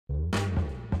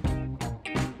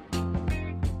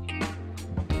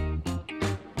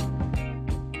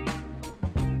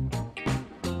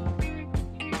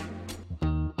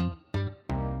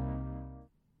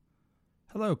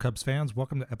Hello, Cubs fans.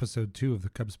 Welcome to episode 2 of the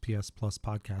Cubs PS Plus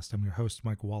podcast. I'm your host,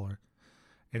 Mike Waller.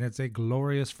 And it's a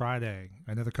glorious Friday.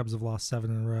 I know the Cubs have lost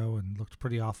 7 in a row and looked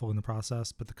pretty awful in the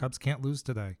process, but the Cubs can't lose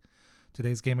today.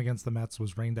 Today's game against the Mets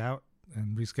was rained out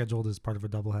and rescheduled as part of a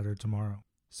doubleheader tomorrow.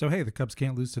 So hey, the Cubs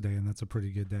can't lose today, and that's a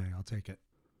pretty good day. I'll take it.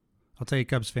 I'll tell you,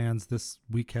 Cubs fans, this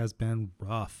week has been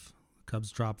rough. The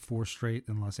Cubs dropped 4 straight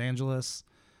in Los Angeles,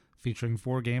 featuring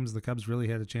 4 games the Cubs really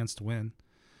had a chance to win.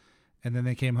 And then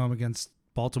they came home against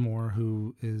Baltimore,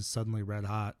 who is suddenly red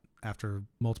hot after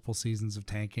multiple seasons of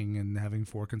tanking and having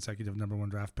 4 consecutive number 1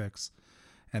 draft picks.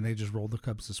 And they just rolled the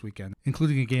Cubs this weekend,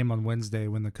 including a game on Wednesday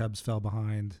when the Cubs fell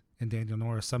behind and Daniel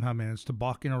Norris somehow managed to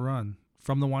balk in a run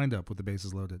from the windup with the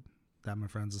bases loaded. That, my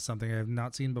friends, is something I have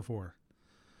not seen before.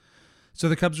 So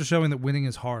the Cubs are showing that winning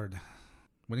is hard.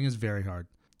 Winning is very hard.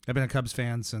 I've been a Cubs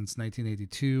fan since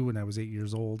 1982 when I was 8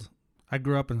 years old. I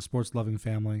grew up in a sports-loving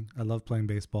family. I loved playing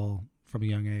baseball from a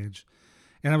young age.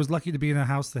 And I was lucky to be in a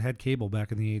house that had cable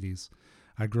back in the 80s.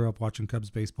 I grew up watching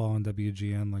Cubs baseball on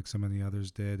WGN like so many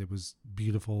others did. It was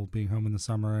beautiful being home in the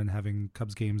summer and having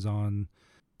Cubs games on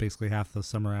basically half the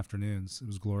summer afternoons. It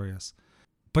was glorious.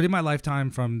 But in my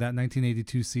lifetime, from that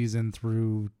 1982 season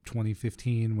through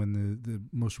 2015, when the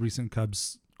most recent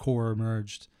Cubs core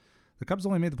emerged, the Cubs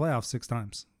only made the playoffs 6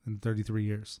 times in 33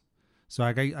 years. So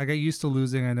I got used to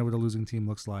losing. I know what a losing team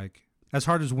looks like. As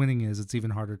hard as winning is, it's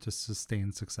even harder to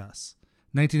sustain success.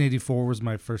 1984 was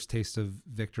my first taste of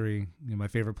victory. My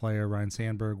favorite player, Ryne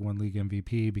Sandberg, won league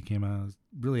MVP, became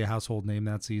really a household name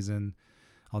that season.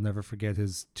 I'll never forget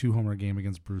his 2-homer game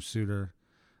against Bruce Sutter.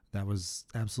 That was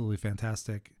absolutely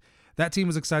fantastic. That team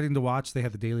was exciting to watch. They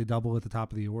had the daily double at the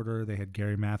top of the order. They had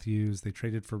Gary Matthews. They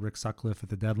traded for Rick Sutcliffe at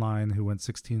the deadline, who went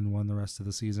 16-1 the rest of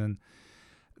the season.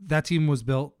 That team was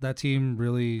built. That team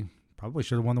really probably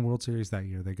should have won the World Series that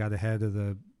year. They got ahead of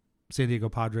the San Diego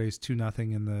Padres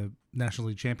 2-0 in the National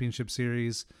League Championship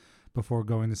Series before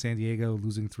going to San Diego,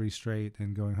 losing 3 straight,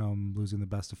 and going home, losing the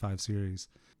best-of-5 series.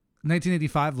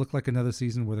 1985 looked like another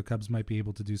season where the Cubs might be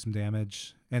able to do some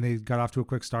damage, and they got off to a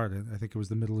quick start. I think it was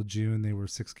the middle of June. They were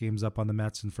 6 games up on the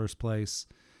Mets in first place,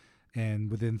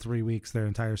 and within 3 weeks, their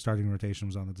entire starting rotation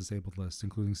was on the disabled list,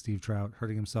 including Steve Trout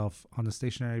hurting himself on a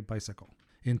stationary bicycle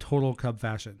in total Cub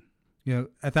fashion.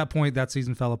 At that point, that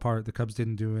season fell apart. The Cubs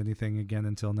didn't do anything again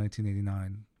until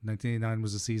 1989. 1989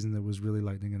 was a season that was really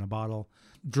lightning in a bottle.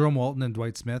 Jerome Walton and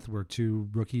Dwight Smith were 2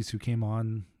 rookies who came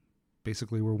on,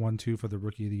 basically were 1-2 for the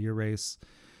Rookie of the Year race.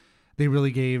 They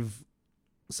really gave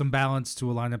some balance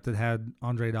to a lineup that had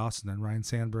Andre Dawson and Ryne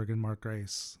Sandberg and Mark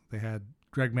Grace. They had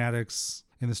Greg Maddux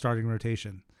in the starting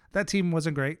rotation. That team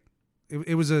wasn't great.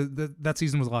 That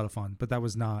season was a lot of fun, but that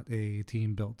was not a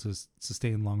team built to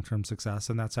sustain long-term success,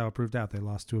 and that's how it proved out. They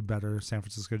lost to a better San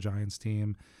Francisco Giants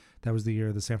team. That was the year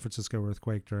of the San Francisco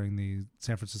earthquake during the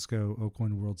San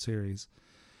Francisco-Oakland World Series,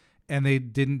 and they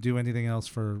didn't do anything else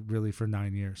for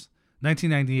 9 years.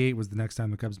 1998 was the next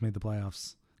time the Cubs made the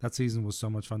playoffs. That season was so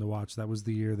much fun to watch. That was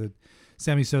the year that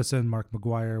Sammy Sosa and Mark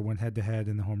McGwire went head-to-head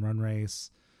in the home run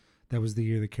race. That was the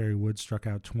year that Kerry Wood struck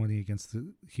out 20 against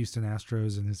the Houston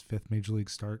Astros in his 5th Major League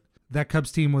start. That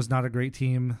Cubs team was not a great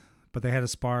team, but they had a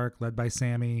spark led by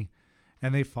Sammy,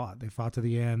 and they fought. They fought to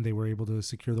the end. They were able to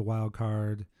secure the wild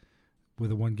card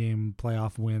with a 1-game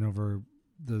playoff win over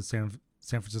the San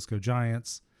Francisco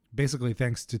Giants, basically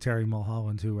thanks to Terry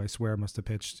Mulholland, who I swear must have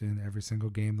pitched in every single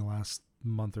game the last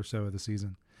month or so of the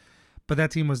season. But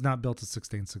that team was not built to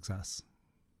sustain success.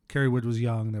 Kerry Wood was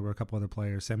young. There were a couple other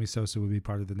players. Sammy Sosa would be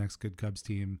part of the next good Cubs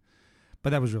team,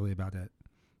 but that was really about it.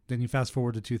 Then you fast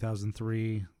forward to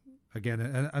 2003.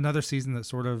 Again, another season that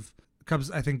sort of Cubs,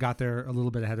 I think, got there a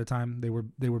little bit ahead of time. They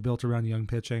were built around young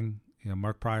pitching.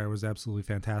 Mark Prior was absolutely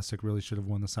fantastic. Really should have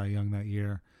won the Cy Young that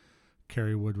year.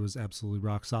 Kerry Wood was absolutely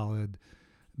rock solid.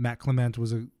 Matt Clement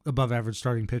was an above-average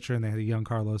starting pitcher, and they had a young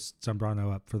Carlos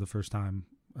Zambrano up for the first time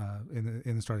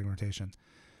in the starting rotation.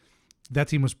 That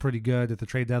team was pretty good. At the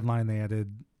trade deadline, they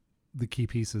added the key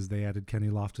pieces. They added Kenny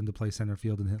Lofton to play center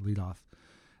field and hit leadoff.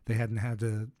 They hadn't had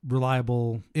a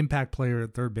reliable impact player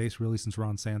at third base really since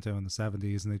Ron Santo in the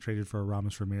 70s, and they traded for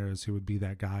Aramis Ramirez, who would be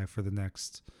that guy for the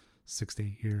next 6 to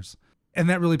 8 years. And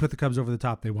that really put the Cubs over the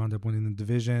top. They wound up winning the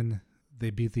division. They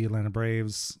beat the Atlanta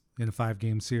Braves in a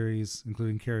 5-game series,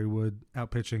 including Kerry Wood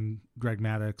outpitching Greg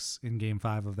Maddux in Game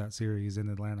 5 of that series in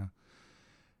Atlanta.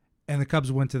 And the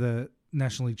Cubs went to the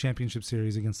National League Championship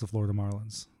Series against the Florida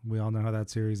Marlins. We all know how that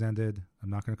series ended. I'm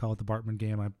not going to call it the Bartman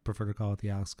game. I prefer to call it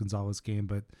the Alex Gonzalez game,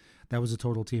 but that was a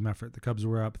total team effort. The Cubs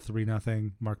were up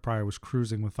 3-0. Mark Prior was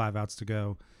cruising with 5 outs to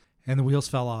go, and the wheels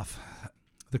fell off.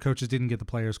 The coaches didn't get the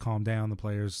players calmed down. The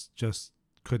players just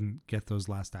couldn't get those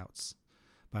last outs.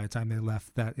 By the time they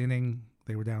left that inning,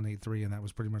 They were down 8-3, and that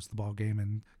was pretty much the ball game.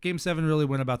 And Game 7 really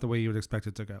went about the way you would expect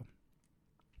it to go.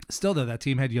 Still, though, that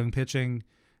team had young pitching.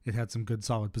 It had some good,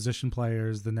 solid position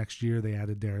players. The next year, they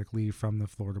added Derek Lee from the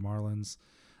Florida Marlins.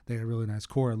 They had a really nice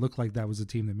core. It looked like that was a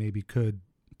team that maybe could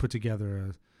put together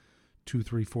a 2,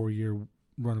 3, 4-year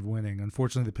run of winning.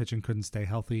 Unfortunately, the pitching couldn't stay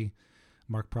healthy.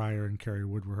 Mark Pryor and Kerry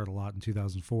Wood were hurt a lot in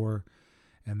 2004.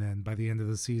 And then by the end of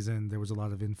the season, there was a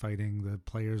lot of infighting. The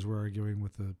players were arguing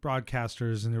with the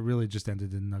broadcasters, and it really just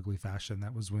ended in an ugly fashion.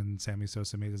 That was when Sammy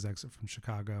Sosa made his exit from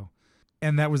Chicago.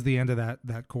 And that was the end of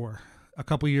that core. A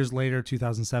couple years later,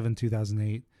 2007,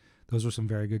 2008, those were some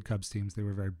very good Cubs teams. They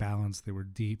were very balanced. They were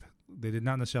deep. They did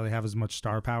not necessarily have as much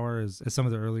star power as some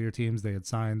of the earlier teams. They had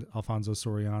signed Alfonso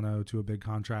Soriano to a big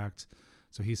contract,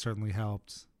 so he certainly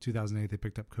helped. 2008, they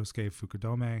picked up Kosuke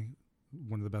Fukudome,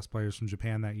 one of the best players from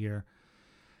Japan that year.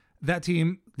 That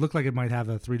team looked like it might have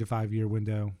a 3 to 5 year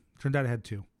window. Turned out it had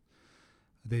 2.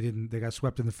 They didn't. They got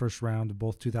swept in the first round of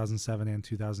both 2007 and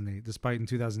 2008. Despite in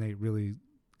 2008, really,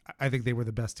 I think they were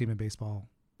the best team in baseball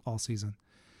all season.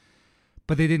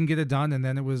 But they didn't get it done, and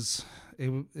then it was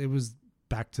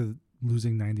back to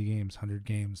losing 90 games, 100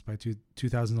 games. By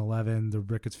 2011, the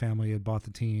Ricketts family had bought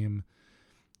the team.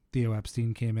 Theo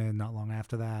Epstein came in not long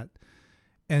after that,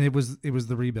 and it was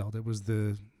the rebuild. It was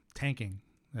the tanking,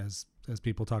 as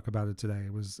people talk about it today.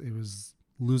 It was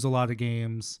lose a lot of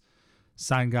games,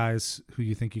 sign guys who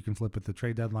you think you can flip at the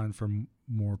trade deadline for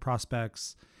more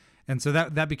prospects. And so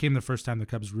that became the first time the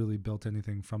Cubs really built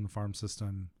anything from the farm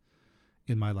system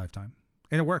in my lifetime.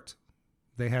 And it worked.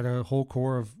 They had a whole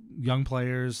core of young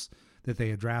players that they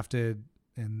had drafted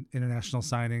and international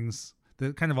signings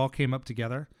that kind of all came up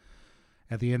together.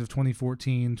 At the end of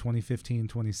 2014, 2015,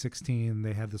 2016,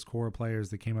 they had this core of players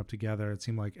that came up together. It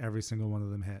seemed like every single one of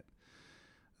them hit.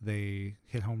 They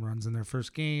hit home runs in their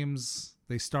first games.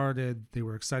 They started. They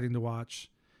were exciting to watch.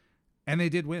 And they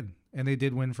did win. And they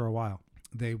did win for a while.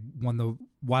 They won the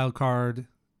wild card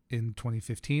in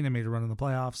 2015 and made a run in the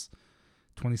playoffs.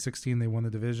 2016, they won the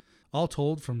division. All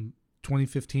told, from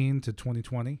 2015 to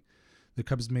 2020, the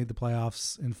Cubs made the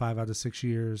playoffs in 5 out of 6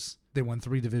 years. They won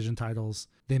 3 division titles.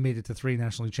 They made it to 3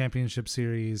 National League Championship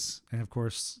Series. And, of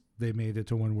course, they made it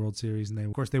to 1 World Series. And,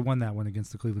 they won that one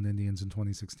against the Cleveland Indians in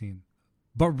 2016.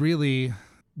 But really,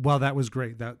 while that was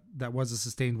great, that was a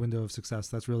sustained window of success.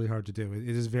 That's really hard to do. It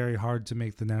is very hard to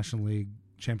make the National League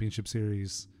Championship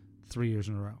Series 3 years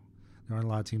in a row. There aren't a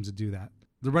lot of teams that do that.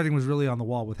 The writing was really on the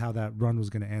wall with how that run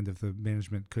was going to end if the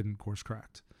management couldn't course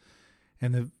correct.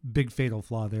 And the big fatal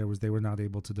flaw there was they were not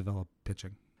able to develop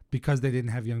pitching. Because they didn't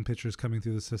have young pitchers coming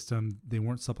through the system, they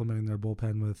weren't supplementing their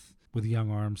bullpen with young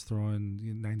arms throwing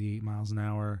 98 miles an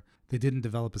hour. They didn't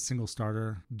develop a single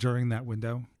starter during that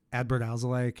window. Adbert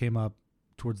Alzolay came up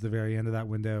towards the very end of that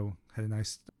window, had a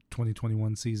nice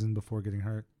 2021 season before getting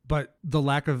hurt. But the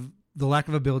lack of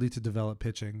ability to develop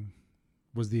pitching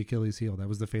was the Achilles heel. That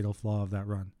was the fatal flaw of that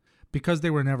run. Because they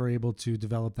were never able to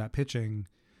develop that pitching,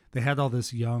 they had all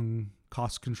this young,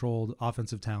 cost-controlled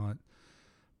offensive talent.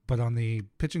 But on the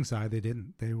pitching side, they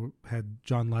didn't. They had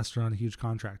John Lester on a huge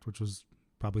contract, which was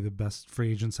probably the best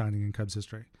free agent signing in Cubs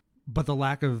history. But the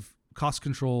lack of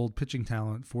cost-controlled pitching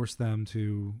talent forced them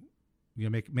to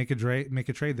make a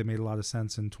trade that made a lot of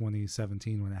sense in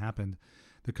 2017 when it happened.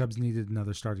 The Cubs needed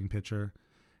another starting pitcher,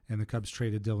 and the Cubs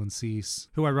traded Dylan Cease,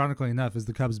 who ironically enough is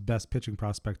the Cubs' best pitching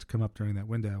prospect to come up during that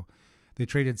window. They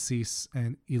traded Cease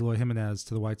and Eloy Jimenez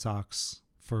to the White Sox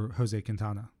for Jose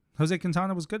Quintana. Jose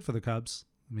Quintana was good for the Cubs.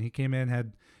 I mean, he came in,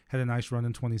 had a nice run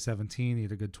in 2017. He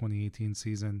had a good 2018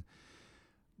 season.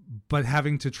 But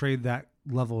having to trade that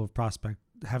level of prospect,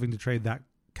 having to trade that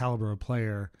caliber of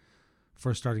player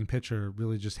for a starting pitcher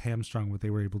really just hamstrung what they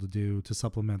were able to do to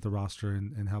supplement the roster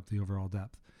and help the overall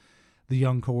depth. The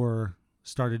young core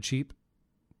started cheap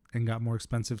and got more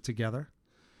expensive together.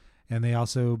 And they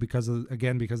also, because of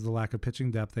the lack of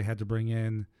pitching depth, they had to bring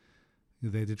in,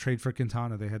 they had to trade for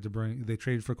Quintana. They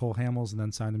traded for Cole Hamels and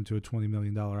then signed him to a $20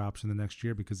 million option the next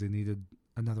year because they needed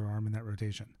another arm in that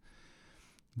rotation.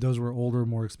 Those were older,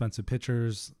 more expensive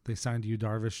pitchers. They signed Yu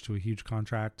Darvish to a huge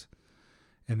contract.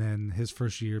 And then his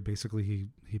first year, basically,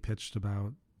 he pitched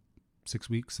about 6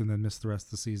 weeks and then missed the rest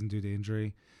of the season due to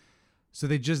injury. So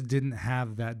they just didn't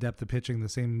have that depth of pitching, the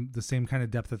same kind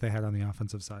of depth that they had on the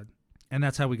offensive side. And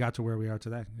that's how we got to where we are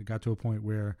today. It got to a point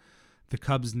where the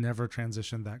Cubs never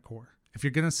transitioned that core. If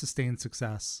you're going to sustain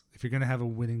success, if you're going to have a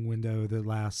winning window that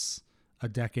lasts a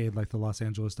decade like the Los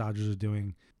Angeles Dodgers are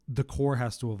doing, the core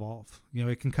has to evolve.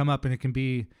 It can come up and it can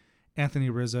be Anthony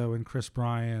Rizzo and Chris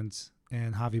Bryant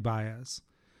and Javi Baez.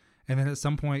 And then at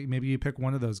some point, maybe you pick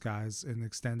one of those guys and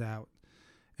extend out.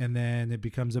 And then it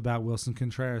becomes about Wilson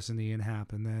Contreras and Ian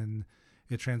Happ. And then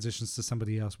it transitions to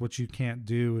somebody else. What you can't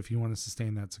do if you want to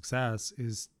sustain that success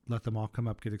is let them all come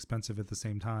up, get expensive at the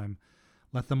same time,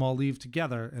 let them all leave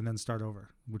together, and then start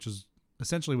over, which is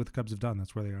essentially what the Cubs have done.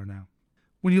 That's where they are now.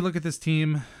 When you look at this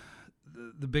team,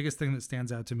 the biggest thing that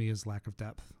stands out to me is lack of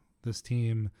depth. This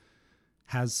team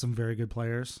has some very good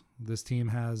players. This team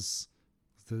has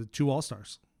the 2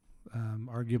 All-Stars.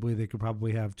 Arguably, they could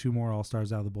probably have 2 more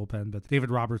All-Stars out of the bullpen, but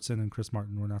David Robertson and Chris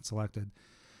Martin were not selected.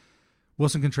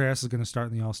 Wilson Contreras is going to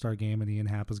start in the All-Star game, and Ian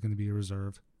Happ is going to be a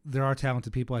reserve. There are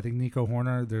talented people. I think Nico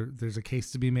Horner, there's a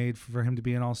case to be made for him to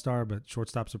be an All-Star, but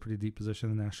shortstop's a pretty deep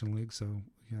position in the National League, so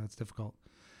that's difficult.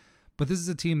 But this is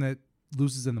a team that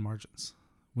loses in the margins.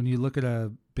 When you look at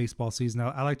a baseball season,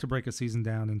 I like to break a season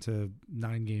down into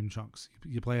 9-game chunks.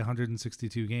 You play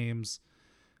 162 games.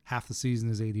 Half the season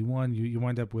is 81. You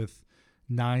wind up with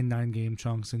 9-game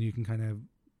chunks, and you can kind of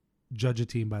judge a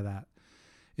team by that.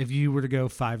 If you were to go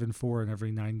 5-4 in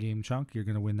every 9-game chunk, you're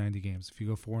going to win 90 games. If you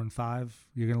go 4-5,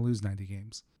 you're going to lose 90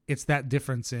 games. It's that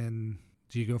difference in,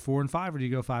 do you go 4-5 or do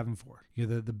you go 5-4?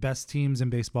 The best teams in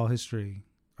baseball history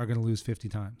are going to lose 50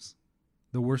 times.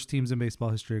 The worst teams in baseball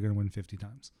history are going to win 50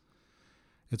 times.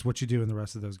 It's what you do in the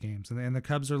rest of those games. And the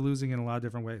Cubs are losing in a lot of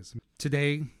different ways.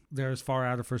 Today, they're as far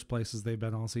out of first place as they've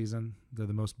been all season. They're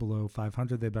the most below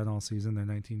 500 they've been all season. They're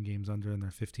 19 games under, and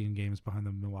they're 15 games behind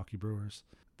the Milwaukee Brewers.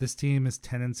 This team is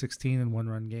 10-16 in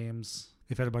one-run games.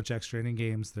 They've had a bunch of extra inning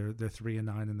games. They're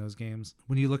 3-9 in those games.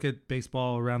 When you look at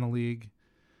baseball around the league,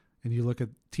 and you look at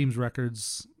teams'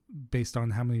 records based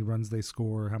on how many runs they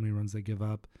score, how many runs they give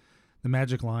up, the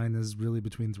magic line is really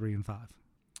between 3 and 5.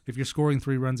 If you're scoring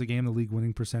 3 runs a game, the league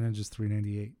winning percentage is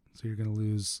 .398. So you're going to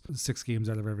lose 6 games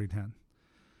out of every 10.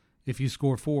 If you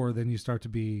score 4, then you start to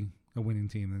be a winning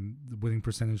team. And the winning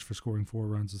percentage for scoring 4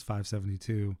 runs is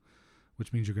 .572,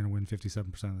 which means you're going to win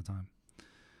 57% of the time.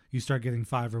 You start getting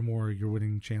 5 or more, your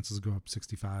winning chances go up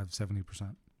 65,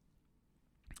 70%.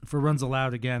 For runs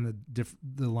allowed, again,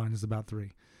 the line is about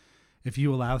 3. If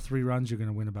you allow 3 runs, you're going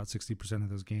to win about 60% of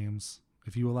those games.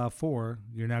 If you allow 4,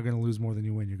 you're now going to lose more than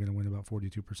you win. You're going to win about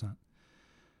 42%.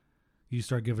 You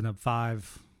start giving up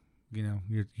 5,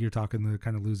 you're talking the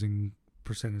kind of losing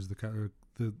percentage,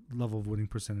 the level of winning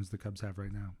percentage the Cubs have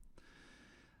right now.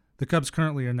 The Cubs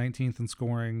currently are 19th in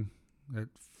scoring at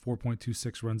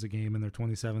 4.26 runs a game, and they're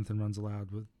 27th in runs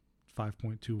allowed with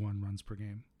 5.21 runs per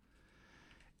game.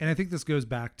 And I think this goes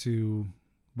back to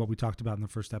what we talked about in the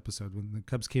first episode. When the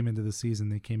Cubs came into the season,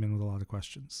 they came in with a lot of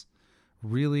questions.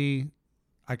 Really,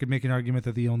 I could make an argument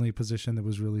that the only position that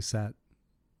was really set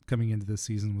coming into this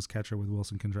season was catcher with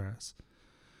Wilson Contreras.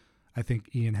 I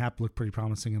think Ian Happ looked pretty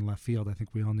promising in left field. I think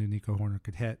we all knew Nico Horner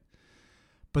could hit.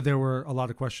 But there were a lot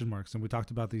of question marks, and we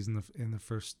talked about these in the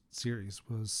first series.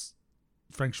 Was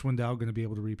Frank Schwindel going to be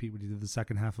able to repeat what he did the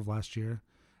second half of last year?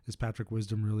 Is Patrick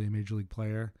Wisdom really a major league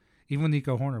player? Even with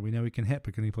Nico Horner, we know he can hit,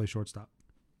 but can he play shortstop?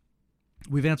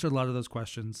 We've answered a lot of those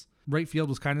questions. Right field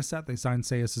was kind of set. They signed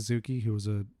Seiya Suzuki, who was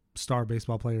a star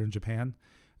baseball player in Japan.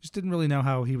 Just didn't really know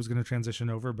how he was going to transition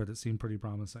over, but it seemed pretty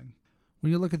promising.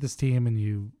 When you look at this team and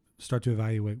you start to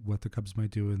evaluate what the Cubs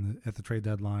might do at the trade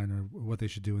deadline or what they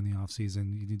should do in the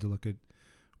offseason, you need to look at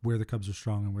where the Cubs are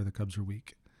strong and where the Cubs are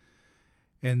weak.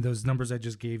 And those numbers I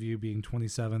just gave you, being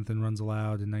 27th in runs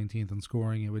allowed and 19th in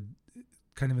scoring, it would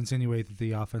kind of insinuate that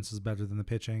the offense is better than the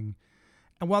pitching.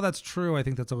 And while that's true, I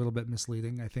think that's a little bit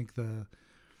misleading. I think the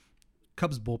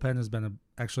Cubs bullpen has been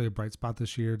actually a bright spot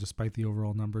this year, despite the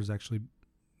overall numbers actually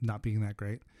not being that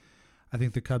great. I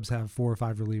think the Cubs have 4 or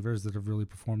 5 relievers that have really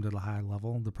performed at a high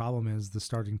level. The problem is the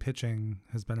starting pitching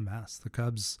has been a mess. The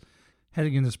Cubs,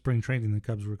 heading into spring training, the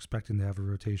Cubs were expecting to have a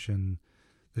rotation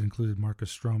that included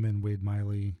Marcus Stroman, Wade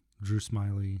Miley, Drew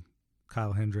Smyly,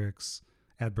 Kyle Hendricks,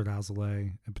 Adbert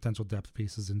Alzolay, and potential depth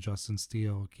pieces in Justin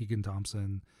Steele, Keegan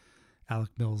Thompson,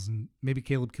 Alec Mills, and maybe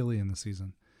Caleb Killian this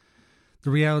season. The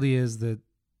reality is that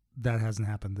hasn't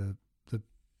happened. The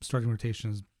starting rotation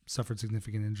has suffered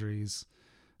significant injuries.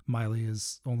 Miley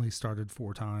has only started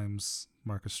 4 times.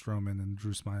 Marcus Stroman and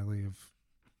Drew Smyly have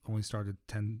only started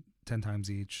 10 times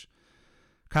each.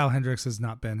 Kyle Hendricks has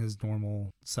not been his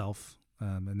normal self,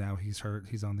 and now he's hurt.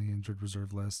 He's on the injured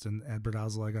reserve list. And Adbert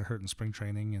Alzolay got hurt in spring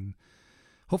training, and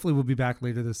hopefully will be back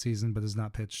later this season, but has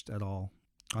not pitched at all.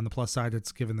 On the plus side,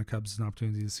 it's given the Cubs an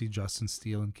opportunity to see Justin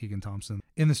Steele and Keegan Thompson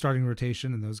in the starting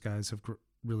rotation, and those guys have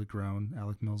really grown.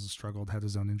 Alec Mills has struggled, had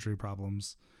his own injury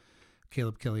problems.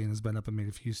 Caleb Killian has been up and made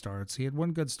a few starts. He had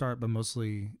one good start, but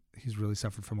mostly he's really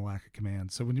suffered from a lack of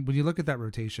command. So when you look at that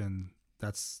rotation,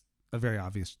 that's a very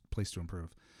obvious place to improve.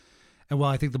 And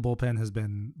while I think the bullpen has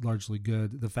been largely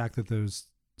good, the fact that those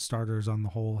starters on the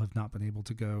whole have not been able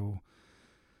to go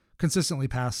consistently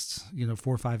past 4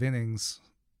 or 5 innings,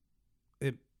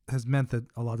 has meant that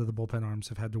a lot of the bullpen arms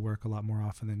have had to work a lot more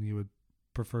often than you would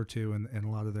prefer to, and a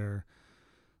lot of their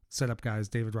setup guys,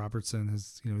 David Robertson,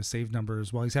 his save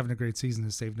numbers, while he's having a great season,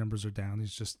 his save numbers are down.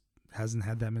 He's just hasn't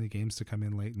had that many games to come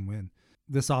in late and win.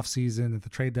 This offseason, at the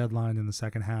trade deadline in the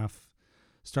second half,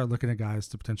 start looking at guys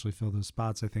to potentially fill those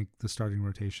spots. I think the starting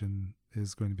rotation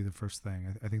is going to be the first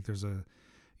thing. I think there's a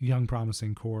young,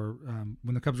 promising core.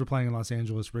 When the Cubs were playing in Los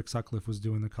Angeles, Rick Sutcliffe was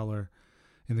doing the color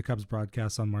in the Cubs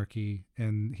broadcast on Marquee,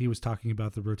 and he was talking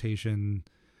about the rotation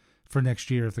for next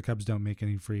year if the Cubs don't make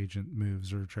any free agent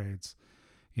moves or trades.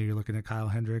 You're looking at Kyle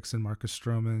Hendricks and Marcus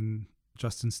Stroman,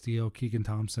 Justin Steele, Keegan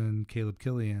Thompson, Caleb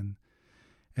Killian.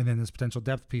 And then as potential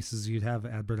depth pieces, you'd have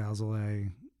Adbert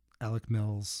Alzolay, Alec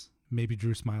Mills, maybe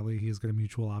Drew Smiley. He has got a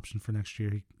mutual option for next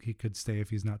year. He could stay if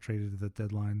he's not traded at the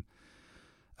deadline.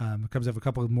 The Cubs have a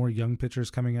couple of more young pitchers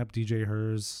coming up. DJ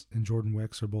Hers and Jordan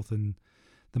Wicks are both in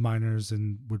the minors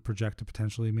and would project to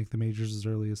potentially make the majors as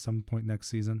early as some point next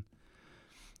season.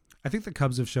 I think the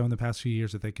Cubs have shown the past few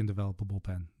years that they can develop a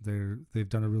bullpen. They've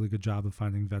done a really good job of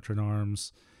finding veteran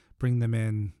arms, bring them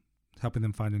in, helping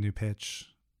them find a new pitch,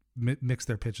 mix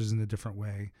their pitches in a different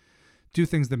way, do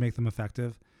things that make them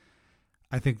effective.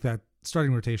 I think that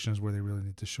starting rotation is where they really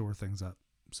need to shore things up.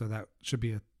 So that should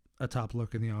be a top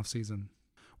look in the offseason.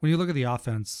 When you look at the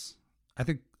offense, I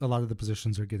think a lot of the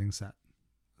positions are getting set.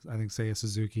 I think Seiya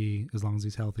Suzuki, as long as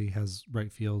he's healthy, has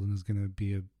right field and is going to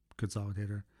be a good solid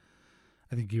hitter.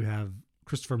 I think you have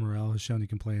Christopher Morel has shown he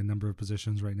can play a number of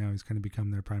positions right now. He's kind of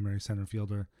become their primary center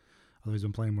fielder, although he's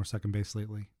been playing more second base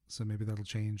lately, so maybe that'll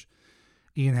change.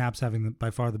 Ian Happ's having by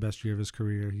far the best year of his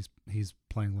career. He's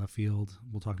playing left field.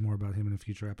 We'll talk more about him in a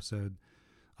future episode.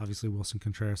 Obviously, Wilson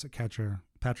Contreras at catcher.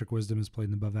 Patrick Wisdom has played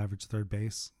an above-average third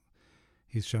base.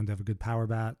 He's shown to have a good power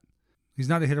bat. He's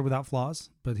not a hitter without flaws,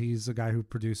 but he's a guy who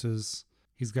produces.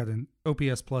 He's got an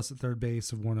OPS plus at third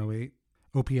base of 108.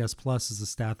 OPS plus is a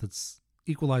stat that's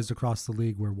equalized across the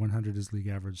league where 100 is league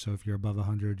average. So if you're above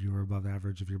 100, you're above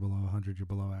average. If you're below 100, you're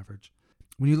below average.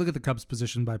 When you look at the Cubs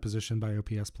position by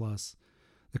OPS plus,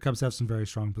 the Cubs have some very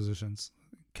strong positions.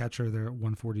 Catcher, they're at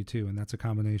 142, and that's a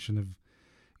combination of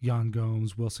Yan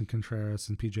Gomes, Wilson Contreras,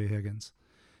 and P.J. Higgins.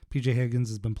 P.J. Higgins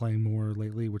has been playing more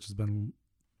lately, which has been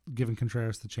giving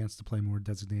Contreras the chance to play more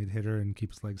designated hitter and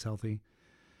keep his legs healthy.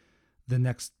 The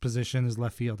next position is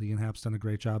left field. Ian Happ's done a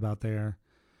great job out there.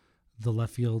 The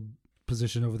left field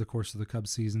position over the course of the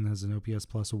Cubs season has an OPS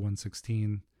plus of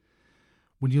 116.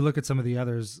 When you look at some of the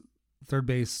others, third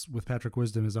base with Patrick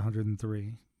Wisdom is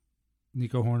 103.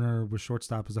 Nico Horner with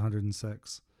shortstop is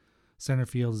 106. Center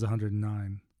field is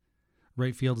 109.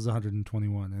 Right field is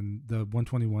 121. And the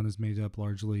 121 is made up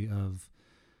largely of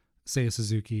Seiya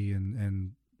Suzuki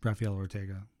and Rafael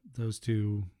Ortega. Those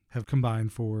two have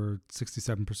combined for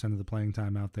 67% of the playing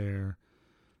time out there,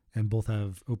 and both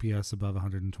have OPS above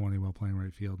 120 while playing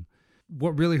right field.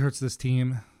 What really hurts this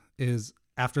team is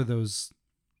after those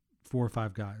 4 or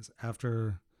 5 guys,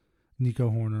 after Nico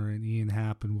Horner and Ian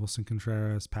Happ and Wilson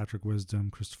Contreras, Patrick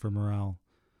Wisdom, Christopher Morel,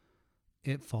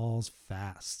 it falls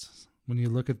fast. When you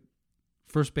look at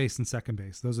first base and second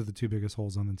base, those are the 2 biggest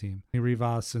holes on the team.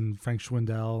 Rivas and Frank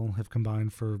Schwindel have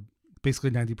combined for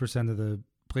basically 90% of the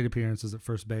plate appearances at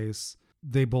first base.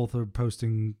 They both are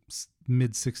posting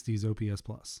mid-60s OPS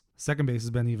plus. Second base has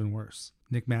been even worse.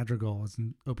 Nick Madrigal has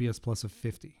an OPS plus of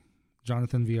 50.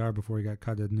 Jonathan VR, before he got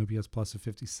cut, had an OPS plus of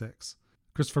 56.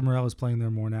 Christopher Morel is playing there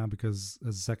more now because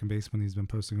as a second baseman, he's been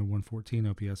posting a 114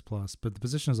 OPS plus, but the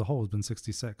position as a whole has been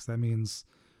 66. That means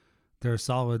they're a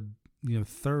solid,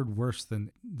 third worse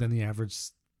than the average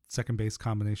second base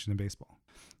combination in baseball.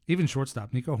 Even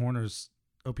shortstop, Nico Horner's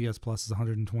OPS plus is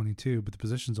 122, but the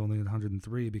position's only at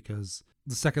 103 because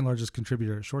the second largest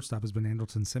contributor at shortstop has been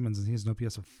Andrelton Simmons, and he has an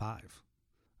OPS of 5.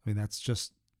 I mean, that's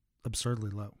just absurdly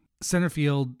low. Center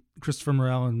field, Christopher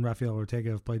Morel and Rafael Ortega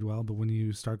have played well, but when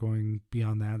you start going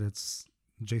beyond that, it's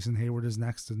Jason Hayward is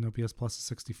next at an OPS plus of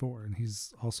 64, and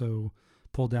he's also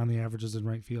pulled down the averages in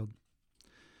right field.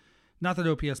 Not that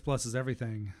OPS plus is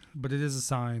everything, but it is a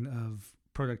sign of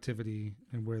productivity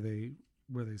and where they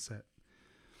sit.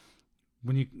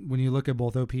 When you look at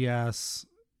both OPS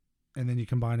and then you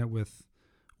combine it with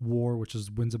WAR, which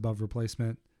is wins above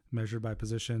replacement measured by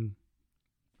position,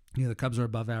 the Cubs are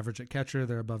above average at catcher,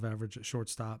 they're above average at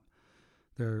shortstop,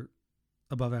 they're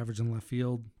above average in left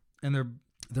field, and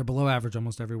they're below average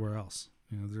almost everywhere else.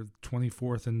 They're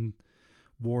 24th in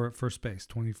WAR at first base,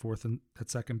 24th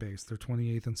at second base, they're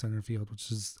 28th in center field,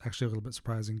 which is actually a little bit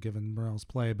surprising given Morel's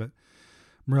play, but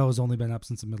Morel has only been up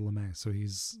since the middle of May, so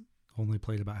he's only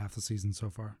played about half the season so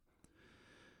far.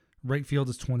 Right field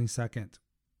is 22nd.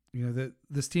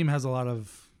 This team has a lot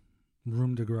of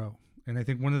room to grow. And I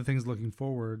think one of the things looking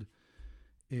forward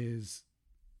is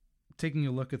taking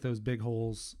a look at those big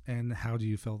holes and how do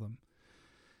you fill them.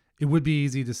 It would be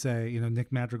easy to say,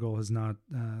 Nick Madrigal has not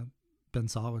been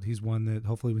solid. He's one that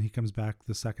hopefully when he comes back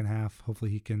the second half,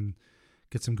 hopefully he can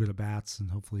get some good at bats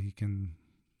and hopefully he can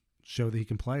show that he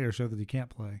can play or show that he can't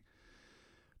play.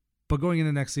 But going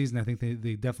into next season, I think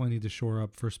they definitely need to shore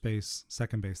up first base,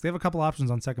 second base. They have a couple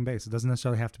options on second base. It doesn't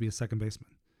necessarily have to be a second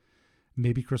baseman.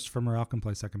 Maybe Christopher Morel can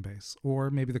play second base, or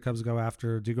maybe the Cubs go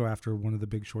after one of the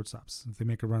big shortstops. If they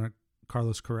make a run at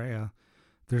Carlos Correa,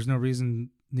 there's no reason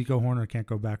Nico Hoerner can't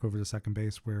go back over to second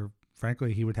base where,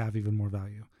 frankly, he would have even more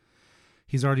value.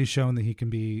 He's already shown that he can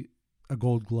be a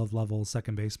Gold Glove level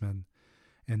second baseman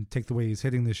and take the way he's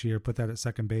hitting this year, put that at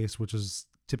second base, which is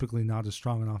typically not as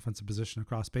strong an offensive position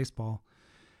across baseball.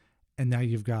 And now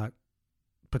you've got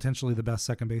potentially the best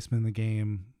second baseman in the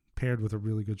game paired with a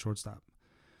really good shortstop.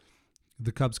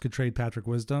 The Cubs could trade Patrick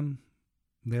Wisdom.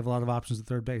 They have a lot of options at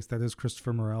third base. That is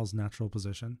Christopher Morel's natural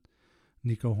position.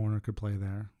 Nico Hoerner could play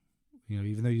there.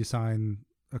 Even though you sign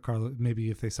maybe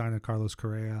if they sign a Carlos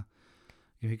Correa,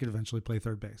 he could eventually play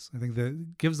third base. I think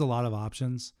that gives a lot of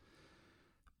options,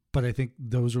 but I think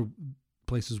those are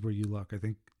places where you look. I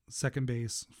think second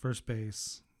base, first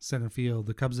base, center field,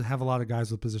 the Cubs have a lot of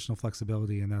guys with positional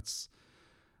flexibility, and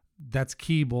that's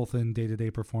key both in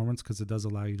day-to-day performance because it does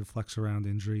allow you to flex around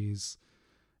injuries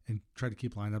and try to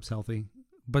keep lineups healthy.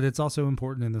 But it's also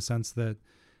important in the sense that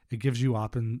it gives you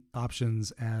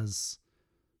options as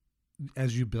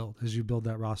you build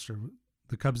that roster.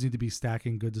 The Cubs need to be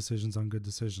stacking good decisions on good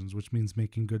decisions, which means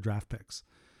making good draft picks.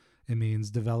 It means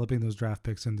developing those draft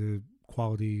picks into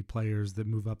quality players that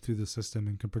move up through the system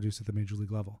and can produce at the major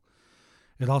league level.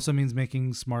 It also means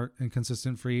making smart and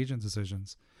consistent free agent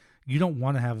decisions. You don't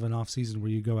want to have an offseason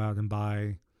where you go out and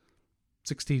buy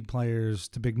 16 players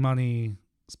to big money,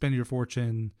 spend your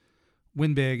fortune,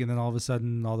 win big, and then all of a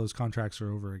sudden all those contracts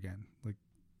are over again. Like,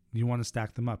 you want to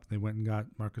stack them up. They went and got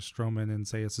Marcus Stroman and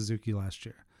Seiya Suzuki last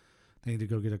year. They need to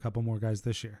go get a couple more guys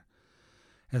this year.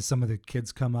 As some of the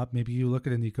kids come up, maybe you look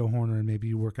at a Nico Hoerner and maybe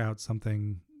you work out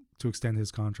something to extend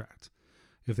his contract.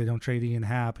 If they don't trade Ian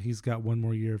Happ, he's got one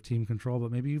more year of team control,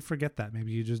 but maybe you forget that.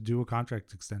 Maybe you just do a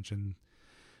contract extension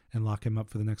and lock him up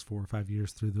for the next 4 or 5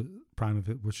 years through the prime of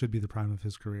it, which should be the prime of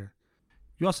his career.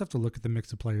 You also have to look at the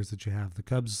mix of players that you have. The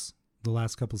Cubs, the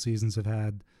last couple seasons, have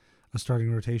had a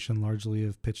starting rotation largely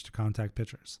of pitch-to-contact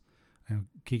pitchers.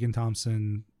 Keegan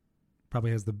Thompson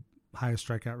probably has the highest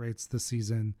strikeout rates this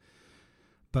season,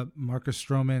 but Marcus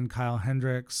Stroman, Kyle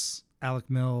Hendricks, Alec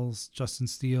Mills, Justin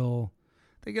Steele,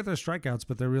 they get their strikeouts,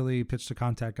 but they're really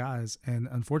pitch-to-contact guys. And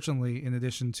unfortunately, in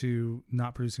addition to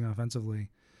not producing offensively,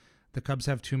 the Cubs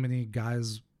have too many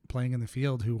guys playing in the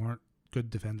field who aren't good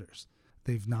defenders.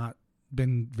 They've not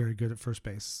been very good at first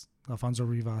base. Alfonso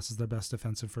Rivas is their best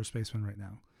defensive first baseman right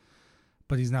now,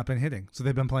 but he's not been hitting. So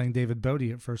they've been playing David Bote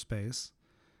at first base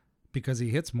because he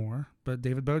hits more, but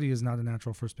David Bote is not a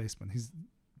natural first baseman.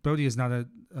 Bote is not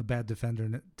a bad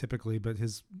defender typically, but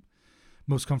his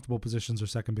most comfortable positions are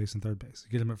second base and third base.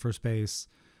 You get him at first base.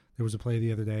 There was a play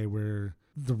the other day where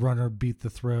the runner beat the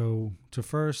throw to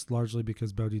first, largely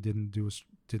because Bote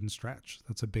didn't stretch.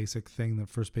 That's a basic thing that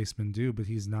first basemen do, but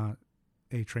he's not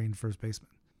a trained first baseman.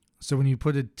 So when you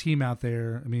put a team out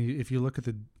there, I mean, if you look at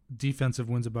the defensive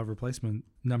wins above replacement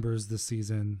numbers this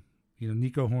season,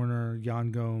 Nico Hoerner,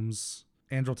 Yan Gomes,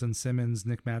 Andrelton Simmons,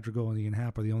 Nick Madrigal, and Ian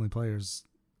Happ are the only players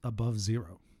above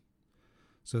 0.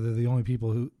 So they're the only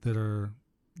people that are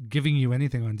giving you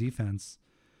anything on defense.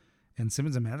 And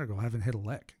Simmons and Madrigal haven't hit a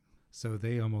lick. So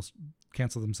they almost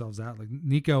cancel themselves out. Like,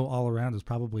 Nico all around has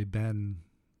probably been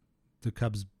the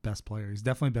Cubs' best player. He's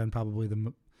definitely been probably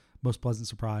the most pleasant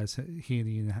surprise, he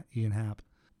and Ian Happ.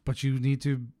 But you need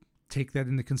to take that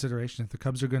into consideration. If the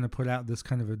Cubs are going to put out this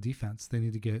kind of a defense, they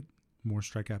need to get more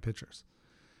strikeout pitchers.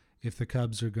 If the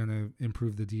Cubs are going to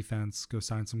improve the defense, go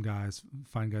sign some guys,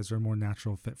 find guys that are more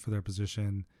natural fit for their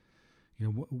position.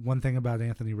 One thing about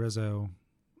Anthony Rizzo,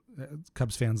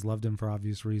 Cubs fans loved him for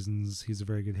obvious reasons. He's a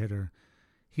very good hitter.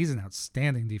 He's an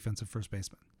outstanding defensive first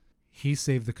baseman. He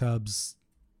saved the Cubs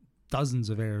dozens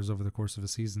of errors over the course of a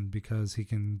season because he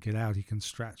can get out, he can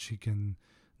stretch, he can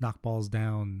knock balls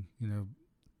down.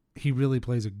 He really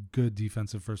plays a good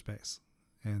defensive first base,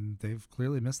 and they've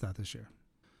clearly missed that this year.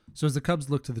 So as the Cubs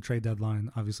look to the trade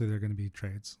deadline, obviously there are going to be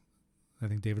trades. I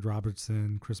think David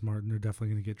Robertson, Chris Martin are definitely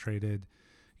going to get traded.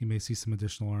 You may see some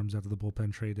additional arms out of the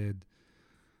bullpen traded.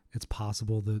 It's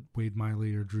possible that Wade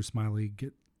Miley or Drew Smyly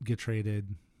get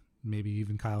traded, maybe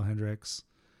even Kyle Hendricks.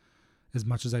 As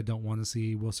much as I don't want to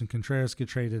see Wilson Contreras get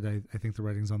traded, I think the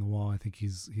writing's on the wall. I think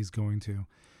he's going to.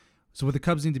 So what the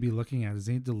Cubs need to be looking at is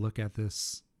they need to look at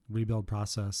this rebuild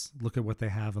process, look at what they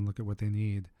have and look at what they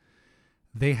need.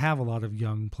 They have a lot of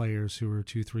young players who are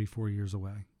 2, 3, 4 years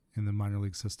away in the minor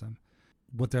league system.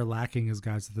 What they're lacking is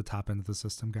guys at the top end of the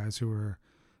system, guys who are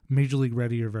major league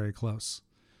ready or very close.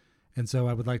 And so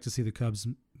I would like to see the Cubs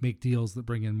make deals that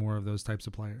bring in more of those types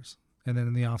of players. And then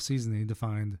in the offseason, they need to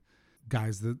find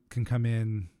guys that can come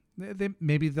in.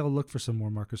 Maybe they'll look for some more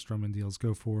Marcus Stroman deals,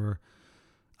 go for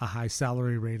a high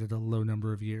salary rate at a low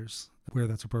number of years where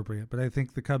that's appropriate. But I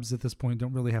think the Cubs at this point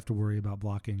don't really have to worry about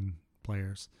blocking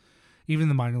players. Even in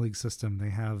the minor league system, they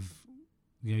have,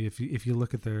 if you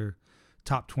look at their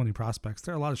top 20 prospects,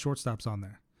 there are a lot of shortstops on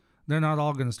there. They're not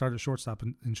all going to start at shortstop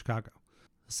in Chicago.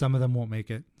 Some of them won't make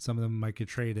it. Some of them might get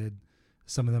traded.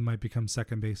 Some of them might become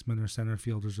second baseman or center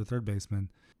fielders or third baseman.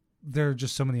 There are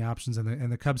just so many options,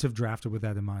 and the Cubs have drafted with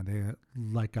that in mind. They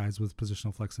like guys with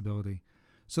positional flexibility.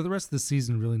 So the rest of the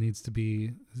season really needs to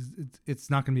be, it's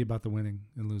not going to be about the winning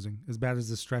and losing. As bad as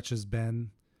the stretch has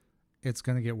been, it's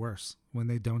going to get worse when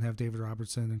they don't have David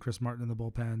Robertson and Chris Martin in the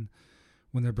bullpen,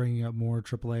 when they're bringing up more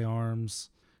AAA arms,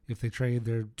 if they trade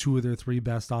their 2 of their 3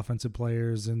 best offensive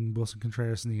players in Wilson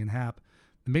Contreras and Ian Happ,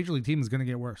 the major league team is going to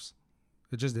get worse.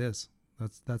 It just is.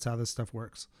 That's how this stuff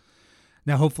works.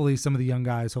 Now, hopefully some of the young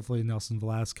guys, hopefully Nelson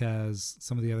Velasquez,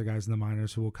 some of the other guys in the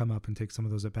minors who will come up and take some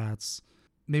of those at-bats,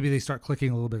 maybe they start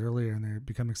clicking a little bit earlier and they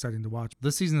become exciting to watch.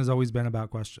 This season has always been about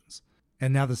questions.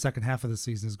 And now the second half of the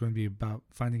season is going to be about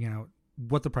finding out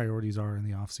what the priorities are in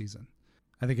the offseason.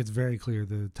 I think it's very clear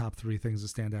the top 3 things that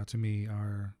stand out to me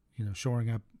are, shoring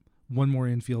up one more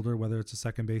infielder, whether it's a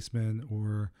second baseman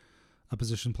or a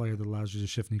position player that allows you to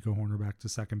shift Nico Horner back to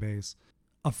second base.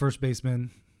 A first baseman,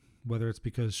 whether it's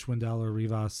because Schwindel or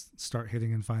Rivas start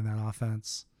hitting and find that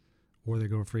offense, or they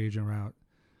go a free agent route,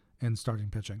 and starting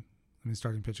pitching. I mean,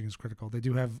 starting pitching is critical. They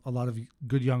do have a lot of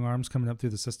good young arms coming up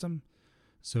through the system.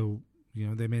 So,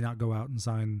 they may not go out and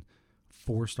sign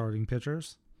 4 starting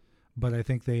pitchers, but I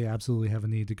think they absolutely have a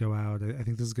need to go out. I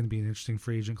think this is going to be an interesting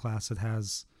free agent class that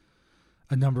has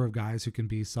a number of guys who can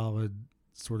be solid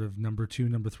sort of number 2,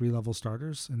 number 3 level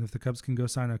starters. And if the Cubs can go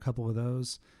sign a couple of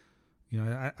those,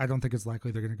 I don't think it's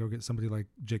likely they're going to go get somebody like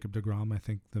Jacob deGrom. I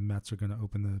think the Mets are going to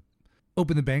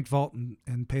open the bank vault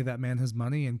and pay that man his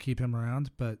money and keep him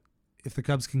around. But if the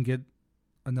Cubs can get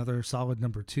another solid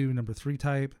number 2, number 3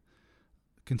 type,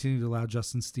 continue to allow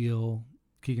Justin Steele,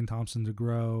 Keegan Thompson to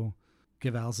grow,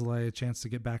 give Alzolay a chance to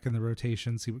get back in the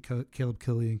rotation, see what Caleb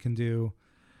Killian can do,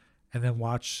 and then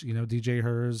watch, DJ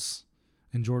Hers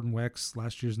and Jordan Wicks,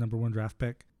 last year's number 1 draft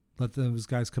pick. Let those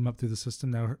guys come up through the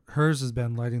system. Now, Hers has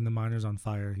been lighting the minors on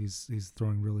fire. He's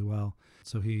throwing really well.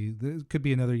 So there could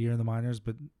be another year in the minors,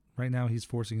 but right now he's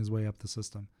forcing his way up the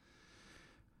system.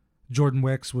 Jordan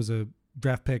Wicks was a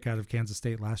draft pick out of Kansas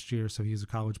State last year, so he's a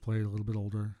college player, a little bit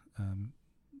older.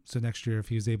 So next year, if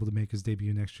he was able to make his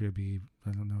debut next year,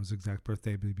 I don't know his exact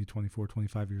birthday, but he'd be 24,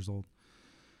 25 years old.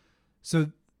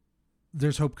 So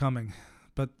there's hope coming.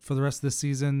 But for the rest of this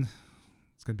season,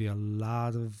 it's going to be a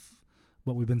lot of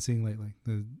what we've been seeing lately.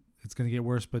 It's going to get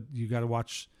worse, but you got to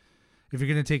watch. If you're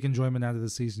going to take enjoyment out of the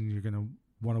season, you're going to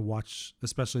want to watch,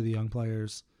 especially the young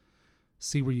players,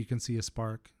 see where you can see a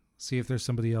spark, see if there's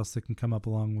somebody else that can come up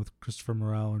along with Christopher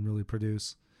Morel and really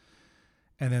produce,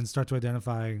 and then start to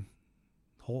identify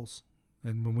holes.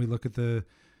 And when we look at the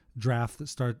draft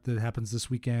that happens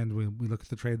this weekend, we look at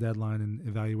the trade deadline and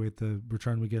evaluate the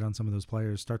return we get on some of those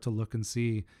players, start to look and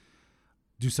see,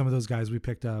 do some of those guys we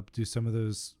picked up, do some of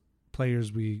those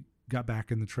players we got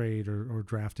back in the trade or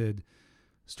drafted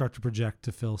start to project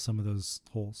to fill some of those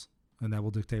holes, and that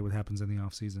will dictate what happens in the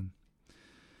offseason.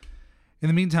 In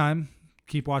the meantime,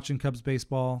 keep watching Cubs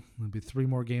baseball. There'll be 3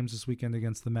 more games this weekend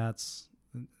against the Mets,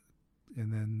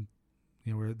 and then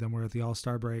we're at the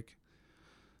All-Star break.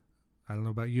 I don't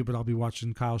know about you, but I'll be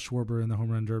watching Kyle Schwarber in the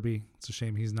Home Run Derby. It's a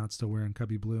shame he's not still wearing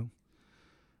Cubby blue,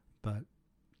 but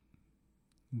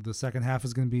the second half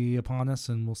is going to be upon us,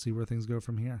 and we'll see where things go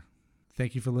from here.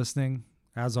 Thank you for listening.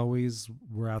 As always,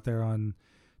 we're out there on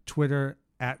Twitter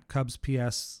at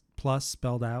CubsPS Plus,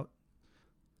 spelled out.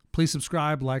 Please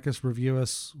subscribe, like us, review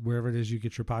us, wherever it is you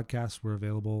get your podcasts. We're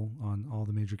available on all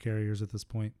the major carriers at this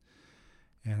point,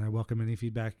 and I welcome any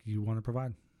feedback you want to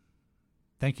provide.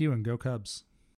 Thank you, and go Cubs.